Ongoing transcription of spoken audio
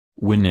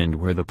when and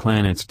where the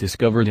planets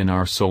discovered in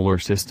our solar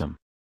system.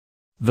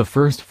 The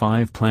first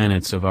 5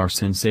 planets of our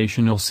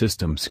sensational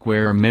system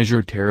square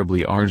measure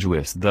terribly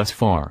arduous thus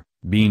far,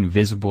 being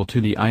visible to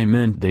the eye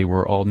meant they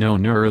were all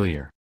known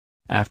earlier.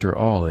 After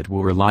all, it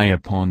will rely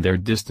upon their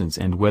distance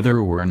and whether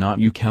or not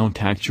you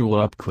count actual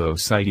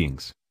up-close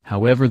sightings.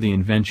 However, the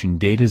invention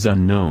date is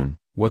unknown.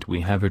 What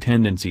we have a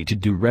tendency to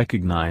do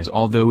recognize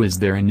although is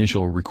their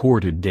initial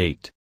recorded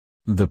date.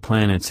 The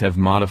planets have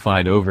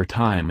modified over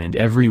time and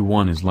every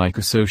one is like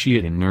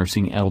associate in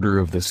nursing elder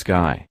of the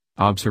sky,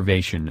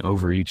 observation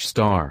over each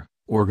star,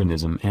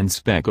 organism and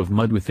speck of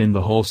mud within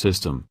the whole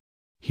system.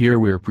 Here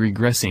we're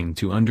progressing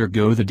to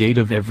undergo the date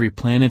of every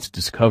planet's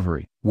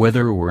discovery,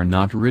 whether or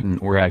not written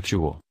or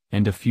actual,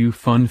 and a few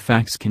fun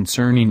facts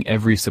concerning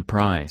every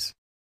surprise.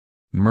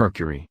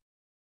 Mercury.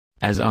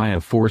 As I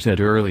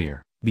aforesaid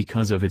earlier,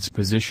 because of its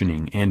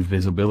positioning and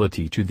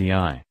visibility to the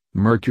eye,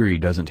 Mercury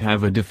doesn't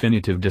have a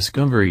definitive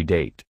discovery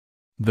date.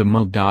 The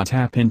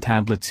Mugdatapan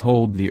tablets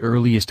hold the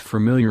earliest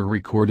familiar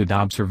recorded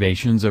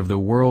observations of the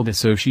world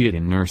associate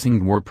in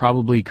nursing were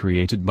probably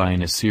created by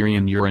an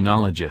Assyrian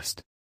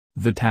uranologist.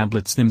 The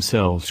tablets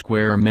themselves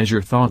square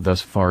measure thought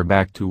thus far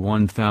back to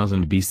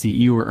 1000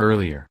 BCE or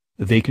earlier.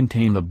 They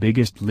contain the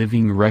biggest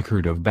living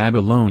record of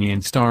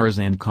Babylonian stars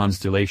and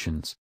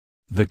constellations.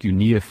 The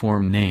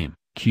cuneiform name,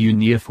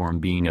 cuneiform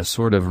being a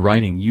sort of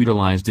writing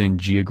utilized in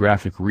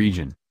geographic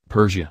region,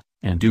 Persia,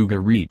 and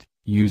Ugarit,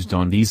 used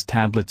on these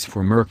tablets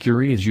for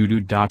Mercury is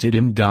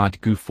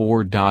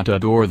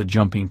Udu.idim.gu4.ud or the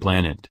jumping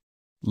planet.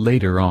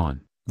 Later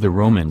on, the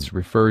Romans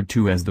referred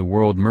to as the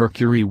world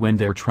Mercury when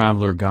their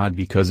traveler god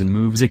because it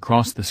moves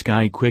across the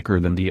sky quicker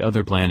than the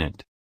other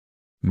planet.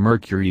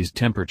 Mercury's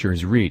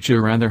temperatures reach a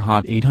rather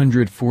hot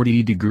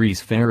 840 degrees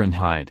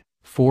Fahrenheit,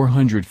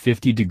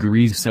 450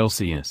 degrees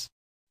Celsius.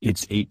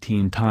 It's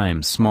 18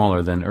 times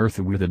smaller than Earth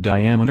with a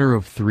diameter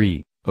of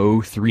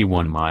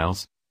 3,031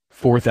 miles,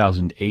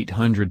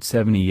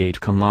 4,878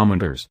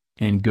 kilometers,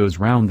 and goes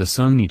round the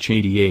Sun each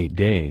 88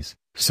 days.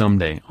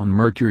 Someday on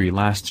Mercury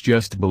lasts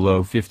just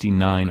below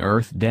 59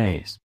 Earth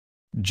days.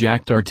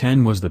 Jacques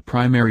Dartin was the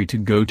primary to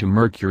go to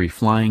Mercury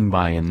flying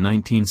by in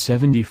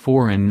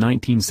 1974 and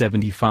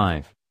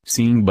 1975,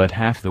 seeing but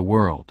half the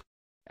world.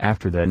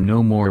 After that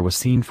no more was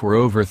seen for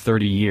over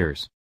 30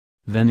 years.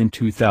 Then in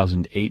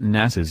 2008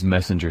 NASA's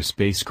Messenger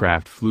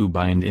spacecraft flew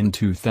by and in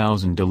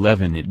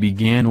 2011 it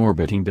began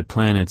orbiting the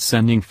planet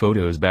sending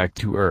photos back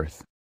to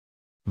Earth.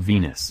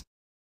 Venus.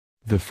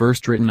 The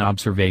first written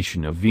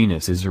observation of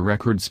Venus is a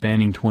record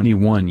spanning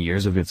 21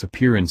 years of its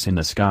appearance in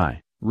the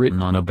sky,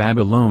 written on a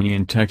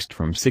Babylonian text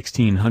from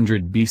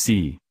 1600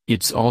 BC.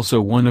 It's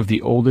also one of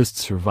the oldest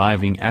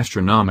surviving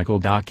astronomical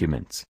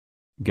documents.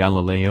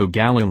 Galileo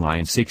Galilei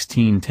in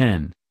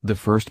 1610, the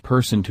first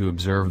person to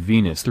observe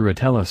Venus through a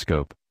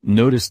telescope,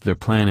 noticed the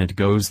planet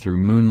goes through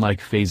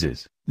moon-like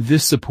phases.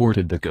 This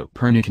supported the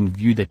Copernican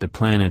view that the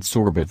planets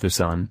orbit the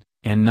Sun,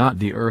 and not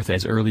the Earth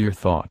as earlier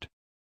thought.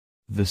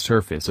 The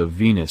surface of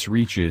Venus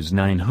reaches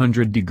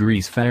 900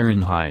 degrees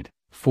Fahrenheit,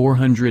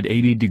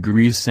 480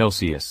 degrees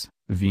Celsius.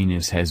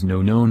 Venus has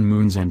no known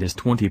moons and is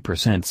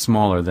 20%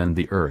 smaller than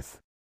the Earth.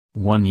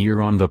 1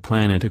 year on the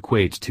planet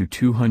equates to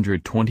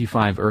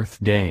 225 Earth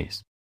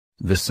days.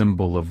 The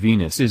symbol of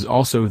Venus is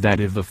also that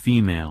of the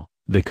female,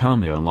 the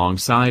comma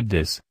alongside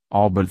this.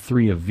 All but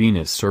 3 of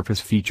Venus'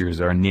 surface features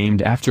are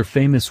named after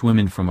famous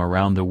women from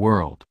around the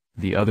world.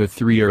 The other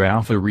 3 are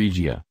Alpha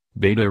Regia,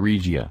 Beta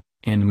Regia,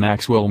 and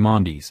Maxwell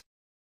Mondes.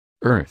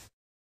 Earth.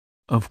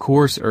 Of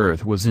course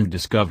Earth wasn't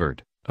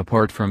discovered,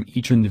 apart from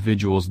each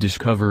individual's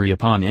discovery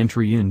upon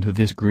entry into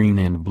this green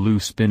and blue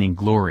spinning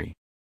glory.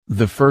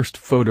 The first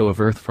photo of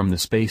Earth from the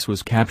space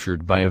was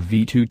captured by a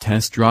V-2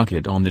 test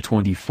rocket on the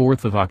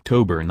 24th of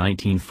October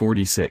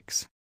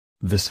 1946.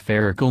 The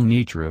spherical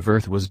nature of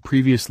Earth was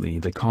previously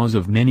the cause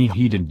of many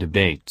heated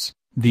debates.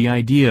 The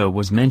idea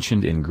was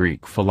mentioned in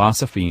Greek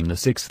philosophy in the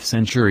 6th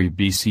century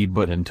BC,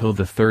 but until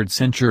the 3rd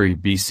century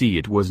BC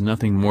it was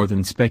nothing more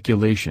than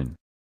speculation.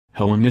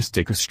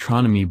 Hellenistic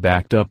astronomy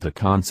backed up the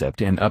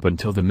concept, and up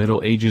until the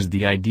Middle Ages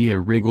the idea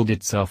wriggled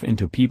itself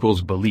into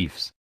people's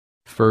beliefs.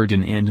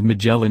 Ferdinand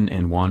Magellan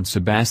and Juan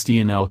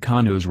Sebastian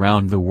Elcano's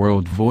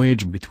round-the-world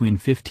voyage between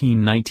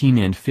 1519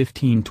 and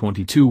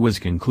 1522 was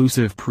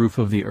conclusive proof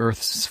of the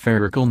Earth's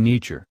spherical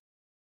nature.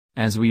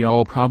 As we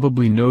all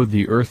probably know,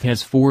 the Earth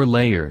has 4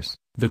 layers,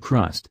 the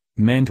crust,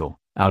 mantle,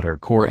 outer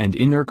core and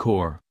inner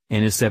core,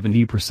 and is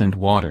 70%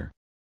 water.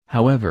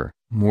 However,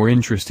 more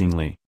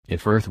interestingly,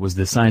 if Earth was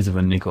the size of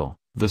a nickel,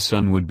 the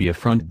Sun would be a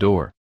front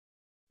door.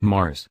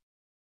 Mars.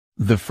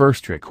 The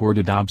first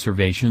recorded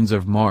observations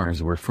of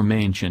Mars were from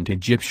ancient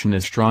Egyptian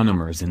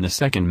astronomers in the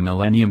 2nd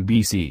millennium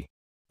BC.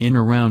 In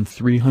around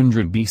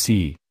 300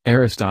 BC,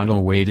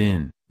 Aristotle weighed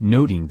in,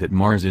 noting that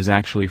Mars is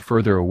actually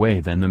further away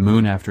than the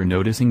Moon after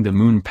noticing the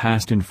Moon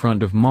passed in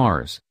front of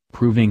Mars,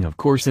 proving of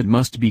course it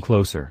must be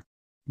closer.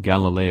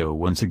 Galileo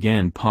once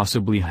again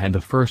possibly had the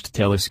first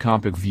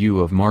telescopic view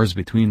of Mars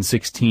between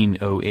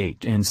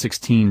 1608 and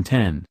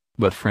 1610,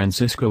 but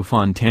Francisco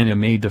Fontana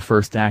made the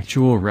first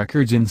actual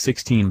records in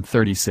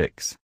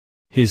 1636.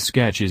 His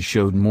sketches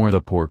showed more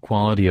the poor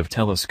quality of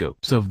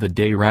telescopes of the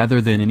day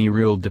rather than any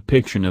real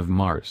depiction of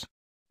Mars.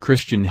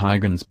 Christian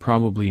Huygens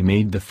probably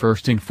made the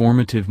first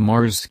informative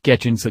Mars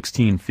sketch in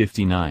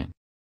 1659.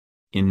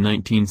 In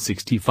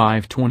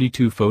 1965,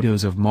 22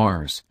 photos of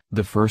Mars,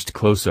 the first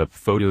close-up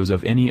photos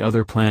of any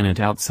other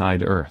planet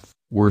outside Earth,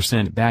 were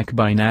sent back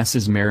by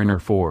NASA's Mariner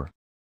 4.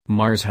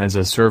 Mars has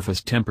a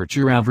surface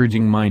temperature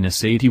averaging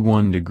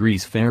 -81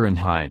 degrees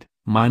Fahrenheit,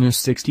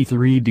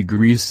 -63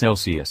 degrees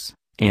Celsius,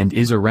 and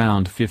is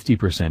around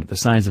 50% the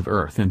size of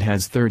Earth and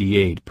has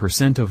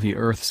 38% of the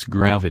Earth's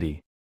gravity.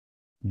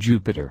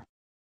 Jupiter.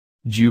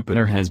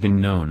 Jupiter has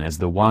been known as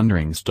the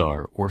wandering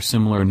star or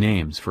similar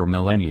names for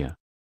millennia.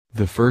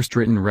 The first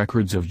written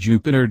records of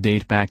Jupiter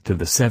date back to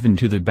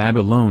the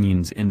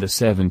Babylonians in the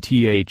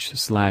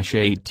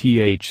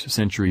 7th/8th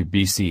century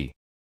BC.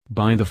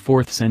 By the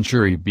 4th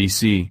century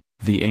BC,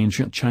 the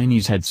ancient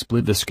Chinese had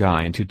split the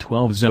sky into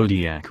 12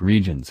 zodiac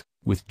regions,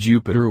 with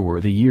Jupiter or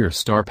the year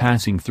star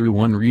passing through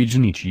one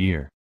region each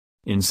year.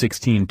 In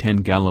 1610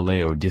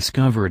 Galileo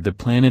discovered the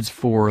planet's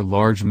 4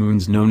 large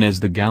moons known as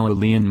the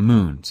Galilean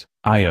moons,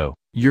 Io,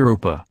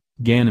 Europa,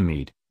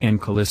 Ganymede,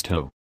 and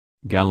Callisto.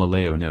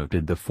 Galileo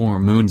noted the 4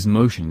 moons'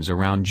 motions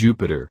around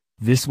Jupiter.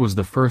 This was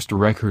the first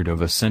record of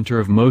a center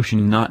of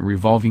motion not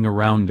revolving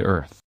around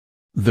Earth.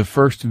 The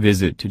first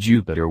visit to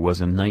Jupiter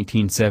was in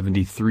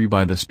 1973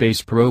 by the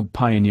space probe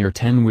Pioneer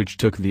 10, which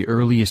took the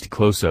earliest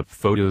close-up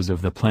photos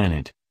of the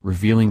planet,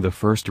 revealing the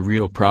first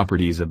real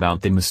properties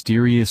about the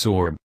mysterious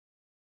orb.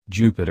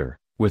 Jupiter,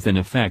 with an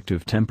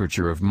effective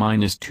temperature of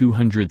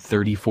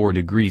 -234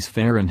 degrees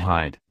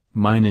Fahrenheit,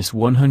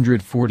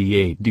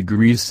 -148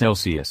 degrees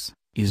Celsius,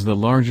 is the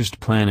largest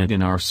planet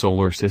in our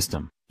solar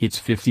system. Its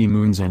 50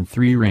 moons and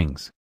 3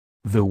 rings.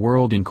 The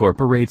world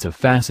incorporates a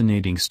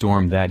fascinating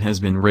storm that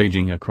has been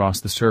raging across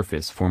the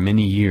surface for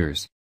many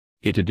years.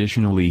 It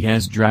additionally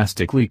has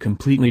drastically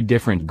completely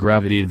different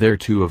gravity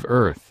thereto of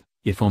Earth.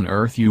 If on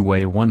Earth you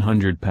weigh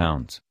 100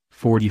 pounds,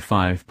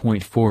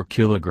 45.4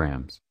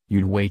 kilograms,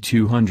 you'd weigh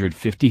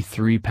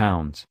 253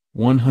 pounds,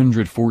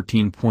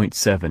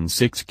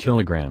 114.76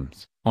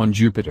 kilograms, on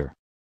Jupiter.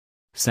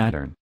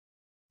 Saturn.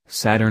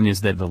 Saturn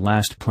is the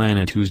last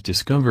planet whose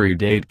discovery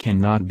date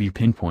cannot be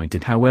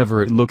pinpointed,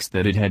 however it looks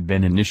that it had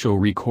been initially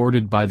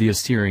recorded by the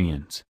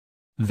Assyrians.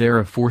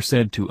 Therefore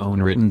said to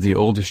own written the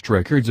oldest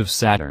records of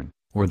Saturn,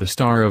 or the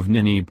star of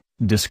Ninib,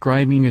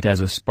 describing it as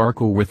a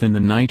sparkle within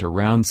the night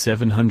around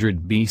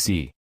 700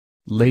 BC.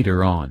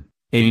 Later on,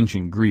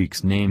 ancient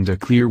Greeks named a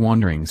clear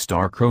wandering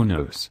star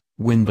Kronos,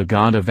 when the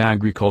god of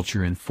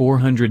agriculture in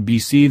 400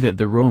 BC that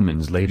the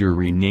Romans later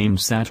renamed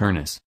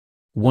Saturnus.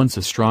 Once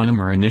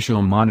astronomer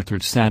initially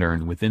monitored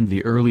Saturn within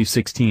the early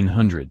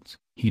 1600s,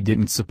 he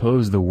didn't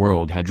suppose the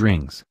world had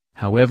rings,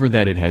 however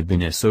that it had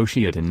been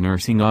associate in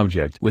nursing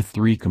object with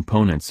 3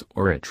 components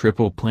or a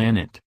triple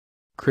planet.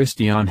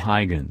 Christian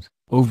Huygens,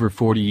 over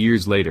 40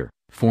 years later,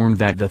 formed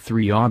that the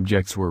 3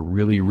 objects were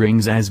really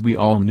rings as we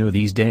all know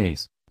these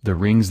days, the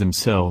rings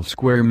themselves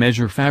square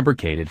measure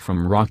fabricated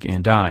from rock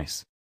and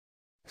ice.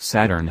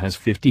 Saturn has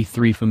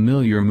 53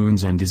 familiar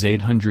moons and is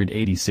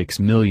 886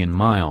 million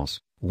miles.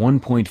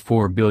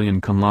 1.4 billion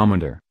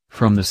km,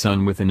 from the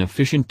Sun with an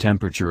efficient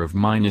temperature of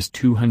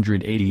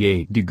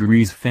 -288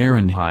 degrees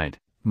Fahrenheit,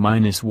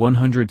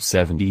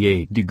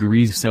 -178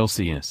 degrees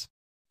Celsius.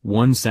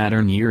 1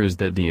 Saturn year is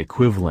the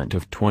equivalent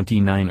of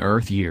 29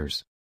 Earth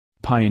years.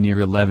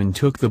 Pioneer 11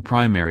 took the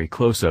primary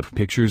close-up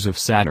pictures of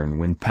Saturn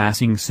when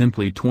passing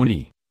simply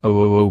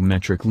 20,000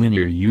 metric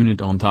linear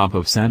unit on top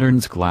of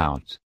Saturn's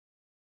clouds.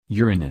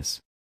 Uranus.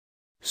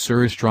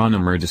 Sir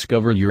astronomer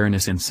discovered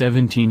Uranus in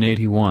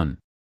 1781.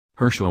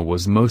 Herschel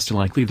was most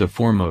likely the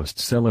foremost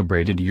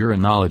celebrated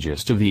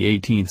uranologist of the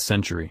 18th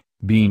century,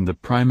 being the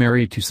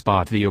primary to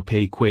spot the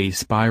opaque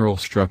spiral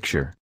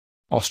structure.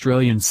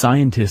 Australian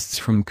scientists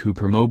from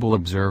Cooper Mobile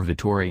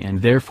Observatory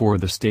and therefore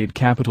the State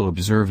Capital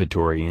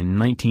Observatory in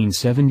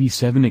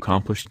 1977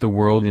 accomplished the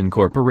world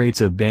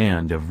incorporates a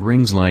band of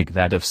rings like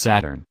that of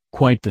Saturn,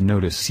 quite the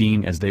notice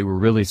seeing as they were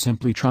really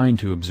simply trying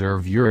to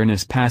observe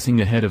Uranus passing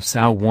ahead of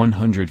SAO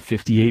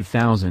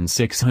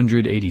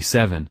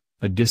 158,687,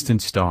 a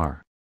distant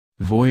star.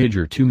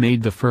 Voyager 2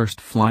 made the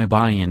first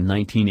flyby in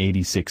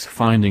 1986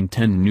 finding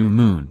 10 new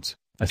moons,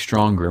 a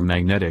stronger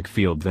magnetic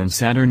field than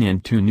Saturn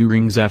and 2 new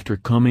rings after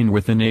coming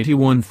within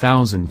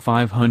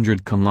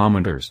 81,500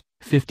 kilometers,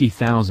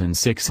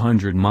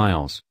 50,600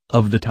 miles,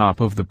 of the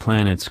top of the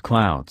planet's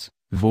clouds.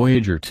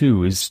 Voyager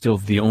 2 is still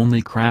the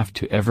only craft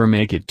to ever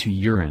make it to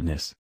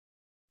Uranus.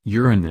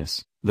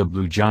 Uranus, the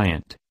blue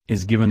giant,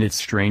 is given its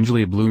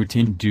strangely blue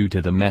tint due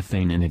to the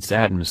methane in its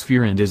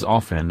atmosphere and is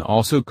often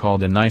also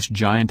called an ice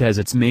giant as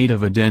it's made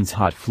of a dense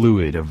hot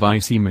fluid of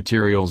icy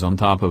materials on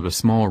top of a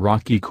small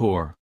rocky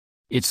core.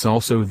 It's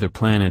also the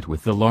planet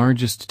with the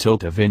largest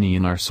tilt of any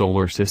in our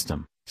solar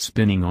system,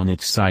 spinning on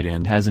its side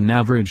and has an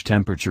average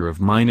temperature of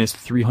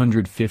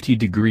 -350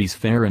 degrees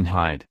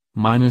Fahrenheit,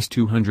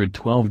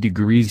 -212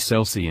 degrees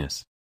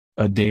Celsius.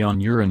 A day on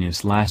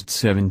Uranus lasts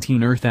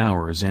 17 Earth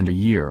hours and a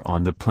year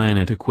on the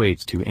planet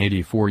equates to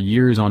 84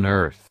 years on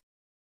Earth.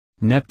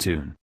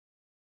 Neptune.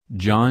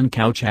 John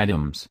Couch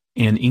Adams,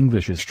 an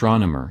English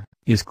astronomer,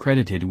 is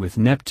credited with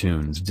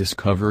Neptune's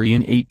discovery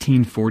in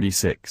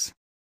 1846.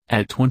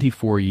 At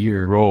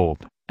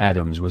 24-year-old,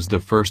 Adams was the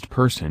first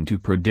person to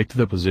predict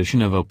the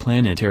position of a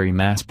planetary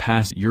mass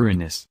past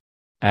Uranus.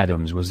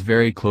 Adams was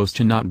very close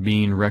to not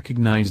being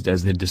recognized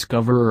as the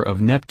discoverer of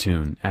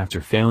Neptune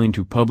after failing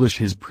to publish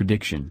his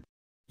prediction.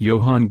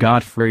 Johann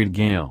Gottfried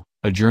Galle,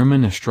 a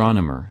German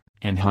astronomer,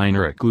 and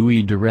Heinrich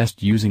Louis de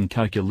Rest using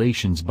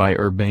calculations by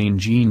Urbain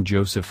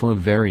Jean-Joseph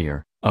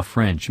Leverrier, a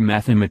French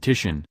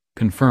mathematician,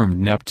 confirmed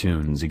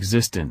Neptune's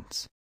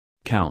existence.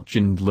 Couch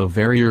and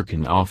Leverrier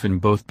can often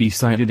both be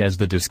cited as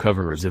the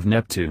discoverers of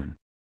Neptune.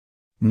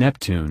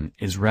 Neptune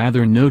is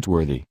rather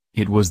noteworthy.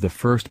 It was the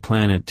first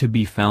planet to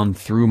be found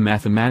through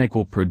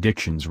mathematical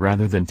predictions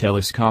rather than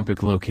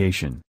telescopic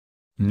location.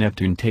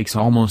 Neptune takes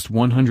almost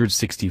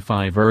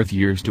 165 Earth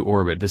years to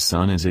orbit the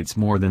Sun, as it's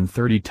more than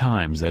 30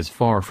 times as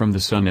far from the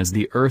Sun as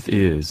the Earth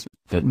is.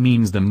 That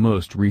means the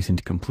most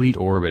recent complete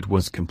orbit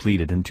was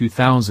completed in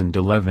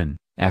 2011,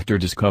 after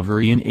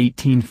discovery in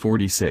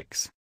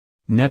 1846.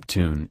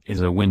 Neptune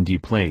is a windy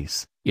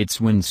place. Its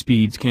wind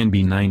speeds can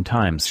be 9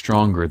 times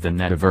stronger than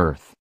that of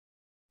Earth.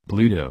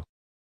 Pluto.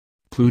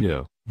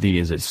 Pluto, the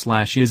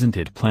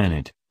is-it/isn't-it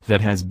planet,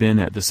 that has been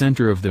at the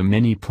center of the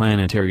many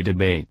planetary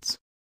debates.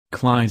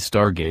 Clyde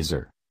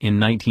Stargazer, in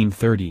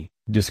 1930,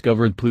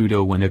 discovered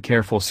Pluto when a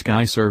careful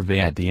sky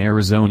survey at the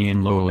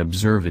Arizonian Lowell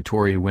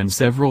Observatory, when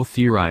several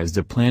theorized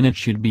the planet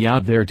should be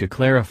out there to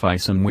clarify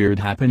some weird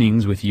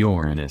happenings with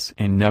Uranus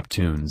and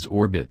Neptune's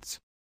orbits.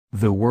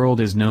 The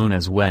world is known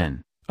as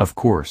Wen, of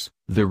course,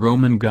 the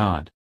Roman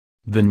god.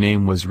 The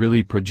name was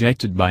really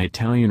projected by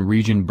Italian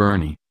Regent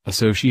Bernie,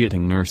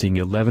 associating nursing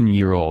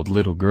 11-year-old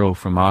little girl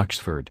from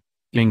Oxford,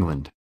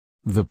 England.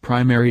 The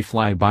primary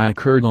flyby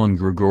occurred on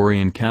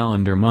Gregorian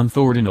calendar month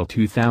Ordinal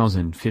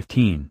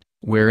 2015,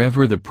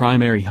 wherever the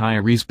primary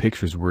high-res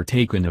pictures were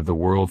taken of the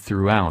world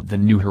throughout the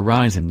New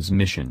Horizons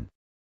mission.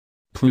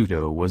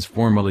 Pluto was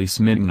formally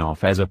smitten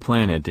off as a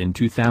planet in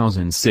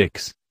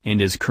 2006,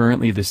 and is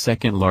currently the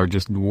second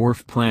largest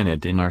dwarf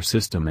planet in our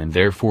system and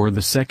therefore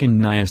the second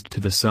nighest to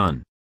the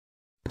Sun.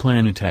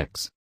 Planet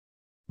X.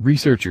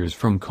 Researchers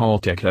from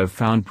Caltech have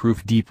found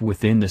proof deep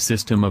within the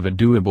system of a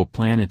doable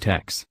Planet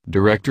X.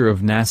 Director of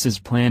NASA's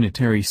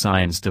Planetary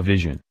Science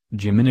Division,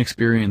 Jim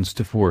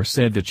Inexperience24,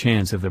 said the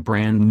chance of a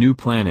brand new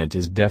planet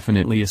is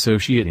definitely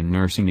associated in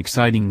nursing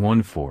exciting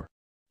one for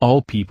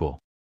all people.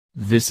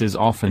 This is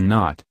often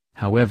not,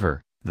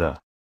 however, the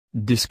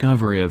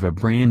discovery of a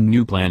brand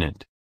new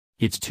planet.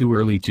 It's too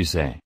early to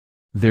say.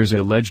 There's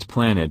alleged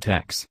Planet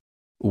X.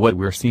 What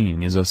we're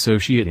seeing is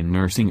associated in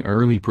nursing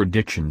early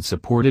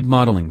prediction-supported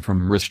modeling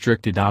from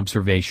restricted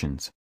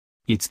observations.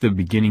 It's the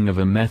beginning of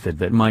a method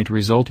that might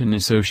result in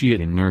associated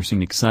in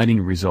nursing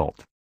exciting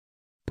result.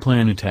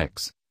 Planet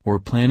X, or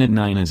Planet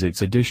 9 as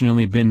it's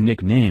additionally been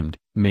nicknamed,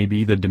 may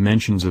be the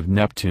dimensions of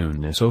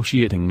Neptune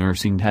associating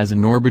nursing has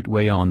an orbit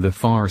way on the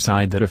far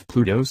side that of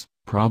Pluto's,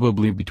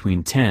 probably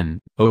between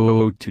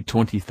 10,000 to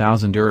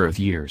 20,000 Earth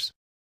years.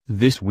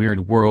 This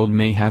weird world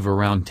may have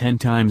around 10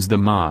 times the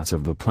mass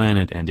of the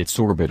planet, and its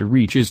orbit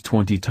reaches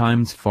 20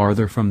 times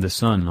farther from the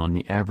Sun on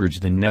the average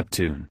than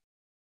Neptune.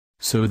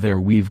 So there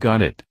we've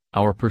got it.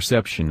 Our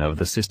perception of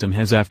the system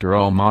has after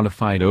all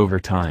modified over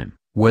time,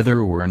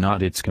 whether or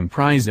not it's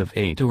comprised of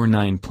 8 or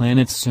 9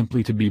 planets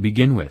simply to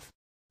begin with.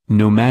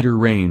 No matter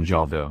range,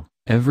 although,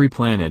 every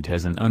planet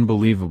has an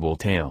unbelievable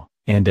tale,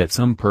 and at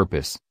some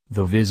purpose,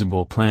 the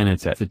visible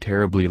planets at the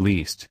terribly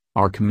least,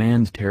 are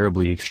command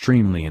terribly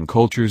extremely in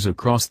cultures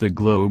across the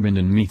globe and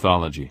in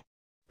mythology.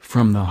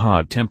 From the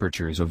hot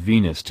temperatures of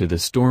Venus to the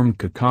storm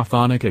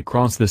cacophonic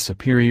across the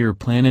superior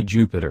planet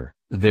Jupiter,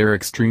 there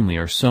extremely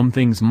are some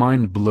things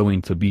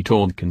mind-blowing to be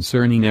told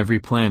concerning every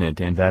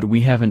planet, and that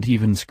we haven't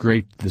even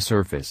scraped the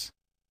surface.